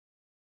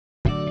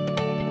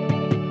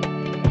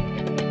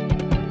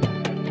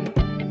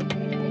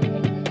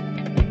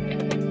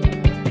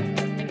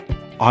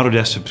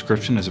Autodesk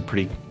subscription is a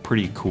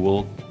pretty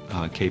cool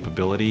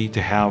capability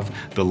to have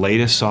the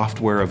latest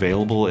software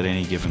available at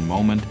any given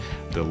moment.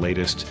 The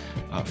latest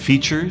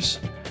features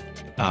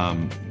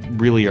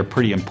really are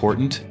pretty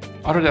important.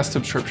 Autodesk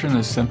subscription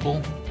is simple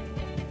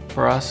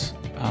for us.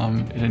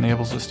 It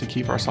enables us to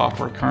keep our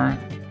software current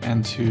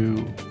and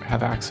to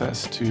have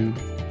access to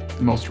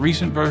the most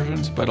recent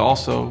versions, but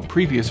also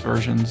previous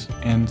versions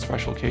in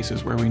special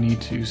cases where we need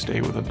to stay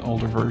with an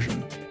older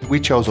version. We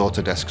chose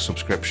Autodesk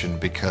subscription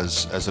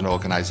because as an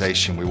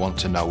organisation we want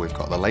to know we've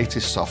got the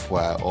latest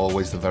software,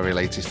 always the very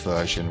latest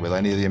version with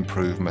any of the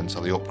improvements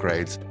or the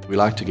upgrades. We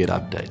like to get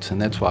updates,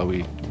 and that's why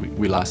we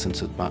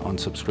license it on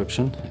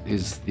subscription,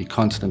 is the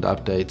constant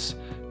updates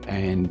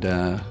and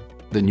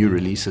the new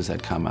releases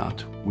that come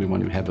out. We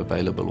want to have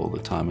available all the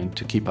time and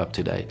to keep up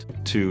to date.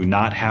 To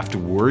not have to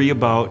worry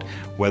about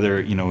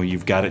whether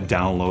you've got it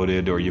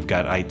downloaded or you've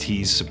got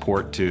IT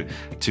support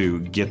to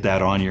get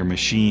that on your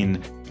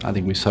machine. I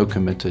think we're so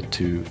committed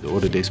to the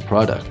Autodesk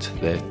product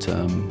that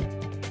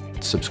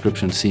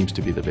subscription seems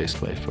to be the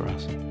best way for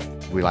us.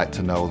 We like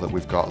to know that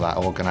we've got that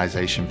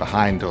organisation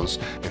behind us.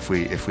 If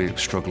we're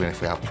struggling,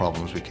 if we have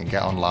problems, we can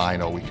get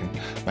online or we can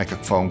make a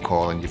phone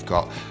call and you've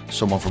got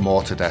someone from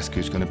Autodesk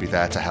who's going to be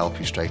there to help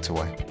you straight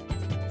away.